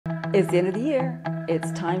It's the end of the year.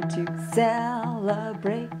 It's time to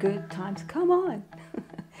celebrate good times. Come on.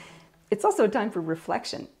 It's also a time for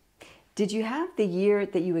reflection. Did you have the year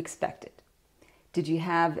that you expected? Did you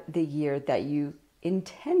have the year that you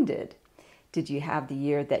intended? Did you have the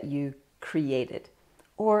year that you created?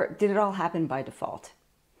 Or did it all happen by default?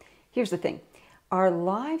 Here's the thing. Our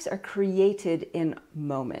lives are created in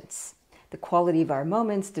moments. The quality of our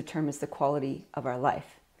moments determines the quality of our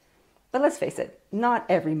life. But let's face it, not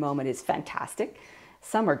every moment is fantastic.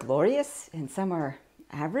 Some are glorious, and some are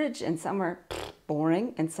average, and some are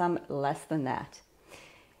boring, and some less than that.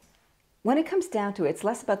 When it comes down to it, it's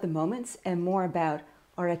less about the moments and more about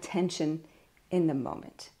our attention in the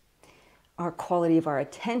moment. Our quality of our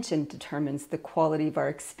attention determines the quality of our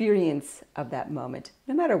experience of that moment,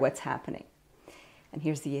 no matter what's happening. And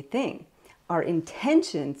here's the thing, our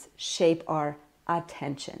intentions shape our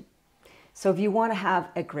attention. So if you want to have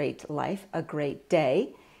a great life, a great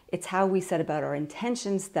day, it's how we set about our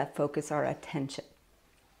intentions that focus our attention.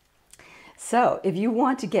 So if you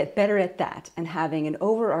want to get better at that and having an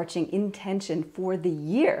overarching intention for the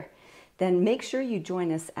year, then make sure you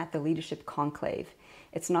join us at the Leadership Conclave.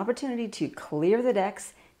 It's an opportunity to clear the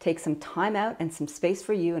decks, take some time out and some space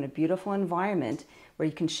for you in a beautiful environment where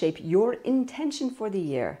you can shape your intention for the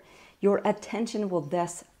year. Your attention will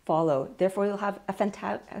thus follow. Therefore, you'll have a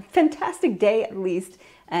fantastic day at least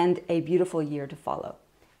and a beautiful year to follow.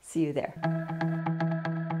 See you there.